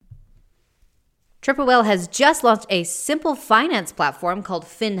Triple Whale has just launched a simple finance platform called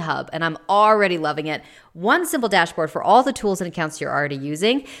FinHub, and I'm already loving it. One simple dashboard for all the tools and accounts you're already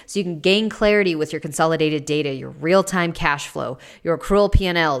using, so you can gain clarity with your consolidated data, your real-time cash flow, your accrual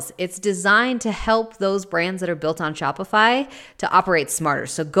P&Ls. It's designed to help those brands that are built on Shopify to operate smarter.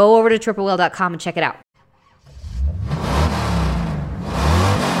 So go over to triplewhale.com and check it out.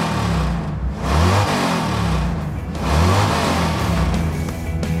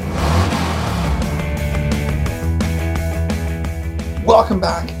 Welcome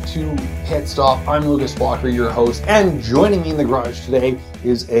back to Pit Stop. I'm Lucas Walker, your host, and joining me in the garage today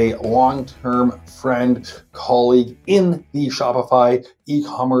is a long-term friend, colleague in the Shopify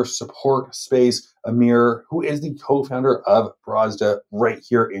e-commerce support space, Amir, who is the co-founder of Brazda right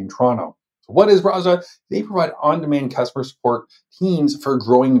here in Toronto. So what is Brazda? They provide on-demand customer support teams for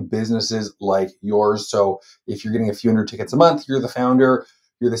growing businesses like yours. So if you're getting a few hundred tickets a month, you're the founder,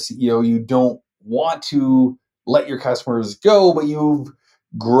 you're the CEO, you don't want to let your customers go, but you've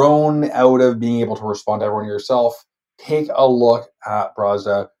grown out of being able to respond to everyone yourself, take a look at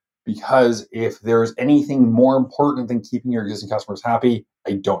Brazda, because if there's anything more important than keeping your existing customers happy,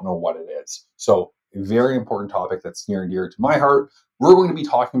 I don't know what it is. So a very important topic that's near and dear to my heart. We're going to be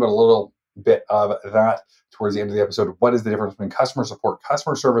talking about a little bit of that towards the end of the episode. What is the difference between customer support,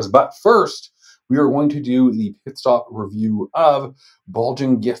 customer service? But first, we are going to do the pit stop review of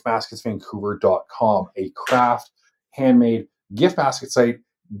bulginggiftbasketsvancouver.com, a craft handmade gift basket site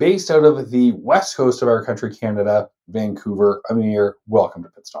based out of the west coast of our country, Canada, Vancouver. Amir, welcome to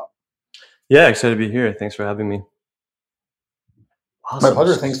Pit Stop. Yeah, excited to be here. Thanks for having me. Awesome. My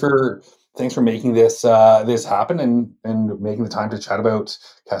pleasure. Thanks for making this happen and making the time to chat about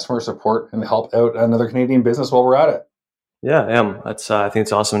customer support and help out another Canadian business while we're at it. Yeah, I am. I think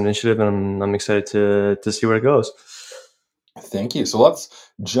it's an awesome initiative, and I'm excited to see where it goes. Thank you. So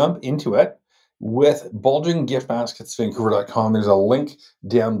let's jump into it with bulginggiftbasketsvancouver.com. There's a link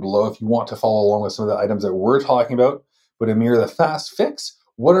down below if you want to follow along with some of the items that we're talking about. But Amir, the fast fix,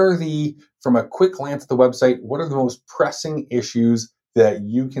 from a quick glance at the website, what are the most pressing issues that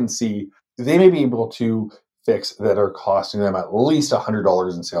you can see they may be able to fix that are costing them at least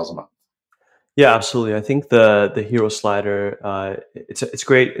 $100 in sales a month? Yeah, absolutely. I think the hero slider, it's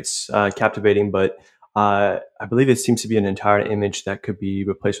great. It's captivating, but I believe it seems to be an entire image that could be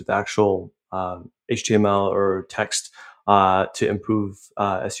replaced with actual HTML or text to improve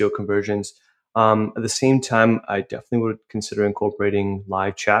SEO conversions. At the same time, I definitely would consider incorporating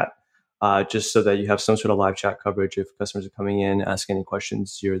live chat, just so that you have some sort of live chat coverage. If customers are coming in, asking any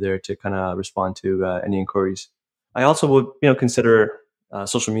questions, you're there to kind of respond to any inquiries. I also would, consider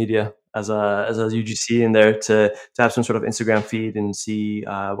social media as a UGC in there to have some sort of Instagram feed and see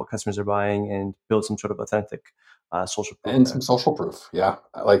what customers are buying and build some sort of authentic social proof. And some social proof. Yeah.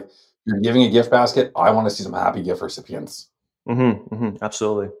 Like, you're giving a gift basket, I want to see some happy gift recipients.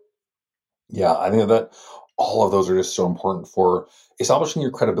 Absolutely. Yeah, I think that all of those are just so important for establishing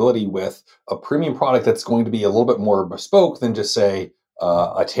your credibility with a premium product that's going to be a little bit more bespoke than just, say,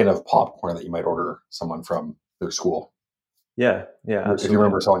 a tin of popcorn that you might order someone from their school. Yeah, absolutely. If you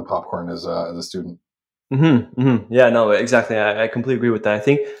remember selling popcorn as a student. Yeah, no, exactly. I completely agree with that. I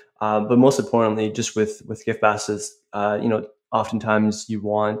think, but most importantly, just with gift baskets, oftentimes you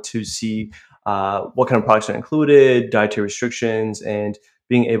want to see what kind of products are included, dietary restrictions, and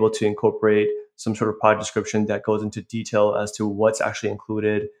being able to incorporate some sort of product description that goes into detail as to what's actually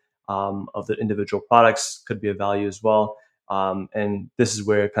included of the individual products could be of value as well. And this is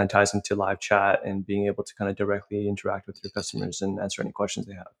where it kind of ties into live chat and being able to kind of directly interact with your customers and answer any questions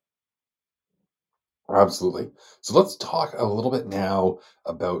they have. Absolutely. So let's talk a little bit now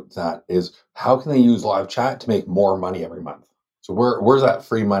about that. Is how can they use live chat to make more money every month? So where's that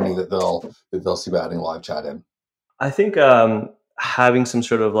free money that they'll see by adding live chat in? I think having some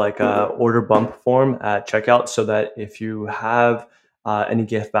sort of like order bump form at checkout, so that if you have any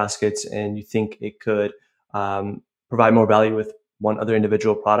gift baskets and you think it could provide more value with one other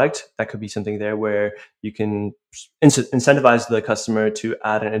individual product, that could be something there where you can incentivize the customer to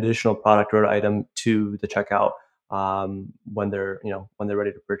add an additional product or item to the checkout when they're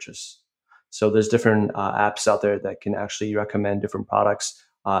ready to purchase. So there's different apps out there that can actually recommend different products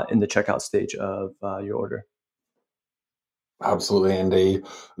in the checkout stage of your order. Absolutely. And a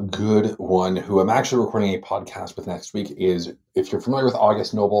good one who I'm actually recording a podcast with next week is, if you're familiar with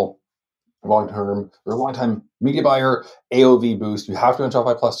August Noble, long-time media buyer, AOV Boost. You have to be on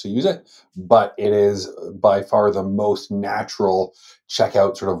Shopify Plus to use it, but it is by far the most natural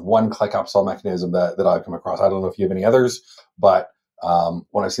checkout sort of one-click upsell mechanism that I've come across. I don't know if you have any others, but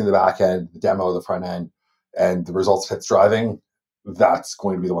when I've seen the back end, the demo, the front end, and the results it's driving, that's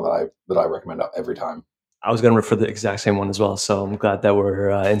going to be the one that I recommend every time. I was going to refer the exact same one as well. So I'm glad that we're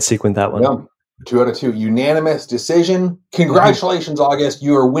in sync with that one. Yeah. 2 out of 2. Unanimous decision. Congratulations, August.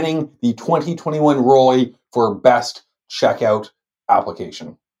 You are winning the 2021 Roy for Best Checkout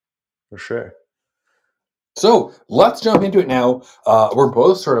Application. For sure. So let's jump into it now. We're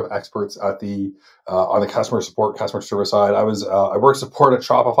both sort of experts at the on the customer support, customer service side. I worked support at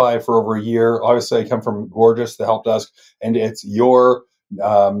Shopify for over a year. Obviously, I come from Gorgias, the help desk, and it's your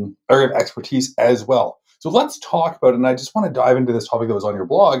area of expertise as well. So let's talk about it. And I just want to dive into this topic that was on your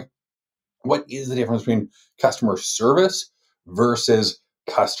blog. What is the difference between customer service versus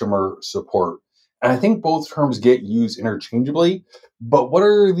customer support? And I think both terms get used interchangeably, but what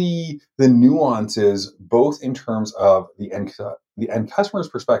are the nuances, both in terms of the end customer's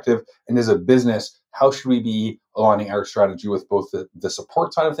perspective, and as a business, how should we be aligning our strategy with both the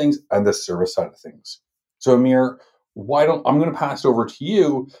support side of things and the service side of things? So Amir, I'm going to pass it over to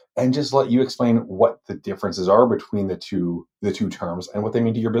you and just let you explain what the differences are between the two terms and what they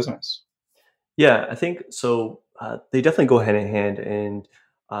mean to your business. Yeah, I think so. They definitely go hand in hand, and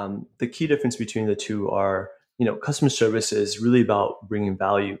the key difference between the two are, customer service is really about bringing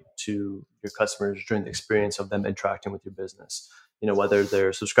value to your customers during the experience of them interacting with your business. Whether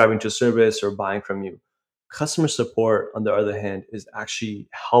they're subscribing to a service or buying from you. Customer support, on the other hand, is actually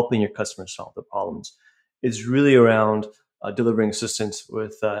helping your customers solve the problems. It's really around delivering assistance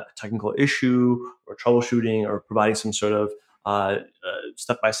with a technical issue or troubleshooting or providing some sort of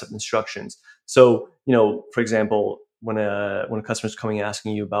step-by-step instructions. So, for example, when a customer's coming and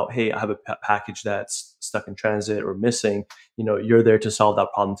asking you about, hey, I have a package that's stuck in transit or missing, you're there to solve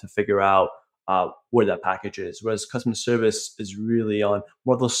that problem, to figure out where that package is. Whereas customer service is really on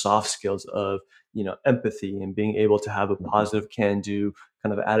more of those soft skills of, empathy and being able to have a positive can-do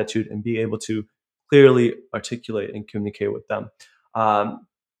kind of attitude and be able to clearly articulate and communicate with them.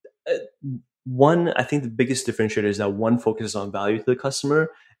 One, I think the biggest differentiator is that one focuses on value to the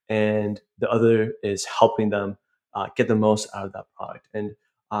customer and the other is helping them get the most out of that product. And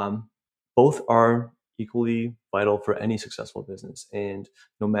both are equally vital for any successful business. And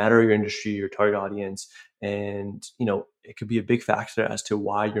no matter your industry, your target audience, and it could be a big factor as to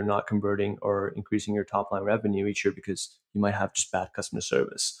why you're not converting or increasing your top line revenue each year, because you might have just bad customer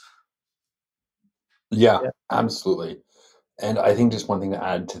service. Yeah, absolutely. And I think just one thing to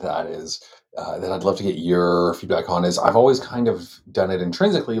add to that is that I'd love to get your feedback on is I've always kind of done it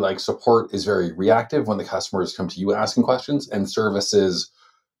intrinsically. Like support is very reactive when the customers come to you asking questions, and service is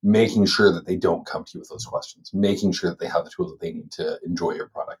making sure that they don't come to you with those questions, making sure that they have the tools that they need to enjoy your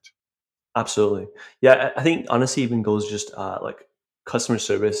product. Absolutely. Yeah, I think honestly even goes just like customer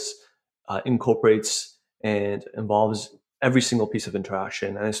service incorporates and involves every single piece of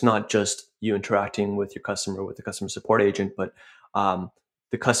interaction. And it's not just you interacting with your customer, with the customer support agent, but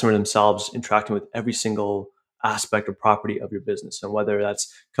the customer themselves interacting with every single aspect or property of your business. And whether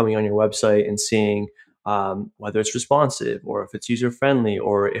that's coming on your website and seeing whether it's responsive or if it's user friendly,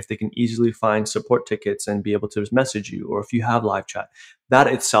 or if they can easily find support tickets and be able to message you, or if you have live chat, that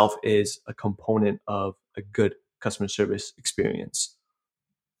itself is a component of a good customer service experience.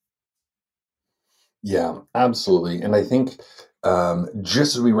 Yeah, absolutely. And I think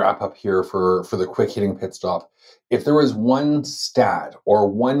just as we wrap up here for the quick hitting pit stop, if there was one stat or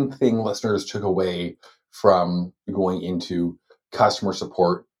one thing listeners took away from going into customer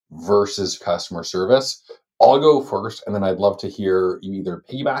support versus customer service, I'll go first, and then I'd love to hear you either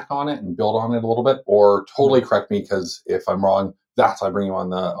piggyback on it and build on it a little bit, or totally correct me, because if I'm wrong, that's why I bring you on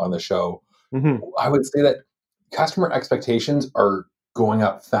the show. Mm-hmm. I would say that customer expectations are going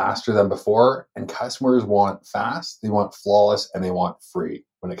up faster than before, and customers want fast, they want flawless, and they want free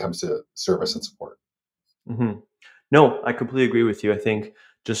when it comes to service and support. Mm-hmm. No, I completely agree with you. I think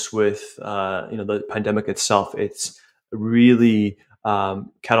just with the pandemic itself, it's really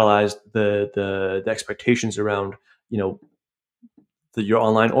catalyzed the expectations around your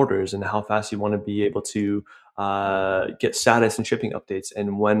online orders and how fast you want to be able to get status and shipping updates,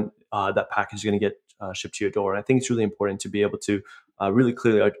 and when that package is going to get shipped to your door. And I think it's really important to be able to really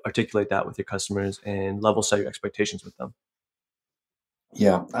clearly articulate that with your customers and level set your expectations with them.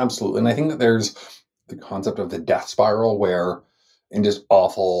 Yeah, absolutely. And I think that there's the concept of the death spiral, where in just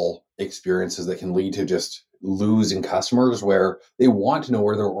awful experiences that can lead to just losing customers, where they want to know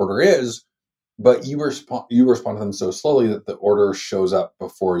where their order is, but you respond to them so slowly that the order shows up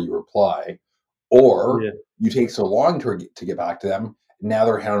before you reply, or you take so long to get back to them. Now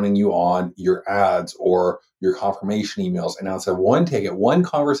they're hounding you on your ads or your confirmation emails, and now instead of one ticket, one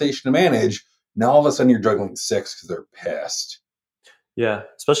conversation to manage, now all of a sudden you're juggling 6 because they're pissed. Yeah,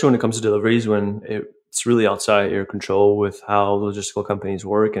 especially when it comes to deliveries, when it's really outside your control with how logistical companies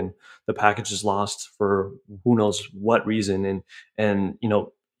work, and the package is lost for who knows what reason. And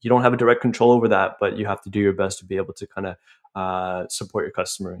you don't have a direct control over that, but you have to do your best to be able to kind of support your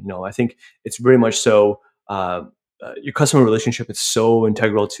customer. I think it's very much so. Your customer relationship is so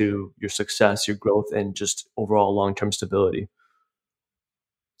integral to your success, your growth, and just overall long-term stability.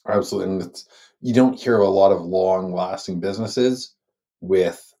 Absolutely. And you don't hear of a lot of long-lasting businesses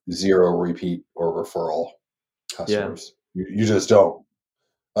with zero repeat or referral Yeah. customers. You just don't.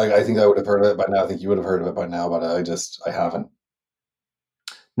 Like, I think I would have heard of it by now. I think you would have heard of it by now, but I haven't.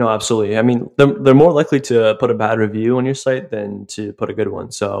 No, absolutely. I mean, they're more likely to put a bad review on your site than to put a good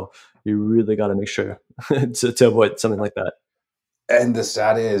one. So you really got to make sure to avoid something like that. And the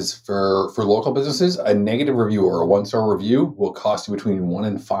stat is for local businesses, a negative review or a 1-star review will cost you between $1,000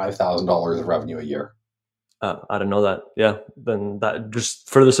 and $5,000 of revenue a year. I didn't know that. Yeah, then that just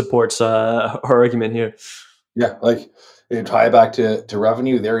further supports our argument here. Yeah, like you tie it back to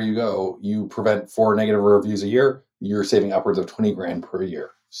revenue. There you go. You prevent 4 negative reviews a year. You're saving upwards of 20 grand per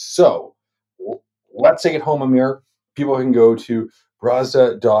year. So let's take it home, Amir. People can go to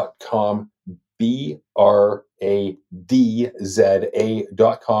Brazda.com,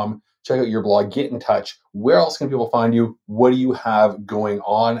 BRADZA.com. Check out your blog, get in touch. Where else can people find you? What do you have going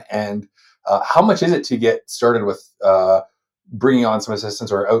on? And how much is it to get started with bringing on some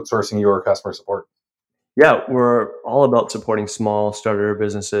assistance or outsourcing your customer support? Yeah, we're all about supporting small starter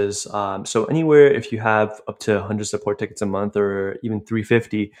businesses. So anywhere, if you have up to 100 support tickets a month or even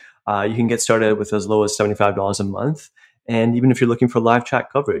 350, you can get started with as low as $75 a month. And even if you're looking for live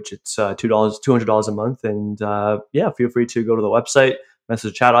chat coverage, it's $200 a month. And feel free to go to the website,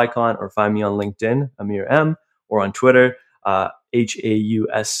 message the chat icon, or find me on LinkedIn, Amir M, or on Twitter,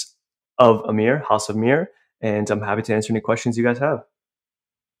 HAUS of Amir, House of Amir. And I'm happy to answer any questions you guys have.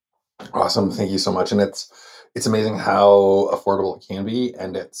 Awesome. Thank you so much. And it's amazing how affordable it can be.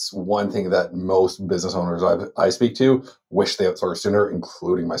 And it's one thing that most business owners I speak to wish they outsourced sooner,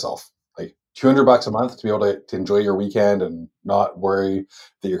 including myself. Like $200 a month to be able to enjoy your weekend and not worry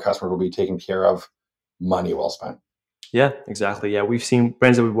that your customer will be taken care of. Money well spent. Yeah, exactly. Yeah, we've seen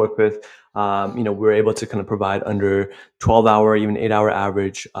brands that we work with. We're able to kind of provide under 12-hour, even 8-hour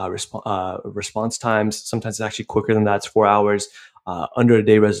average response times. Sometimes it's actually quicker than that. It's 4 hours. Under a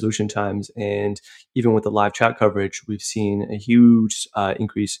day resolution times. And even with the live chat coverage, we've seen a huge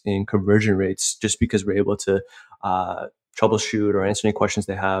increase in conversion rates just because we're able to troubleshoot or answer any questions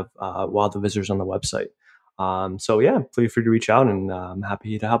they have while the visitor's on the website. Feel free to reach out, and I'm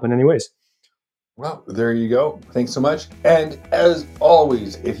happy to help in any ways. Well, there you go. Thanks so much. And as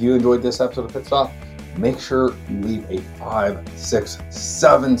always, if you enjoyed this episode of Pit Stop, make sure you leave a 5, 6,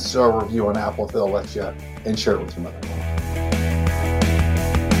 7-star review on Apple if they'll let you, and share it with your mother.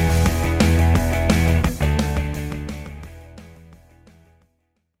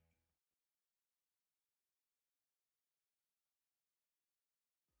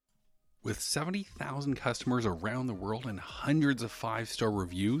 With 70,000 customers around the world and hundreds of 5-star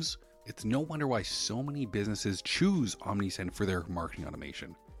reviews, it's no wonder why so many businesses choose Omnisend for their marketing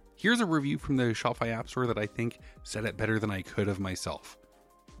automation. Here's a review from the Shopify App Store that I think said it better than I could have myself.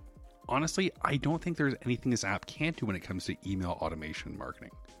 Honestly, I don't think there's anything this app can't do when it comes to email automation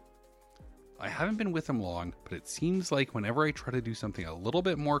marketing. I haven't been with them long, but it seems like whenever I try to do something a little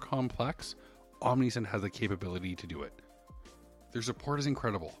bit more complex, Omnisend has the capability to do it. Their support is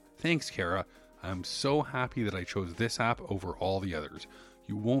incredible. Thanks, Kara. I'm so happy that I chose this app over all the others.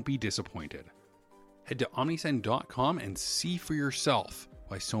 You won't be disappointed. Head to Omnisend.com and see for yourself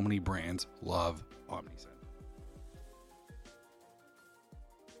why so many brands love Omnisend.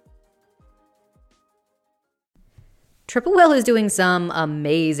 Triple Whale is doing some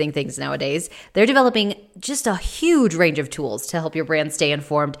amazing things nowadays. They're developing just a huge range of tools to help your brand stay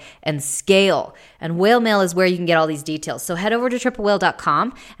informed and scale. And Whale Mail is where you can get all these details. So head over to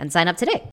triplewhale.com and sign up today.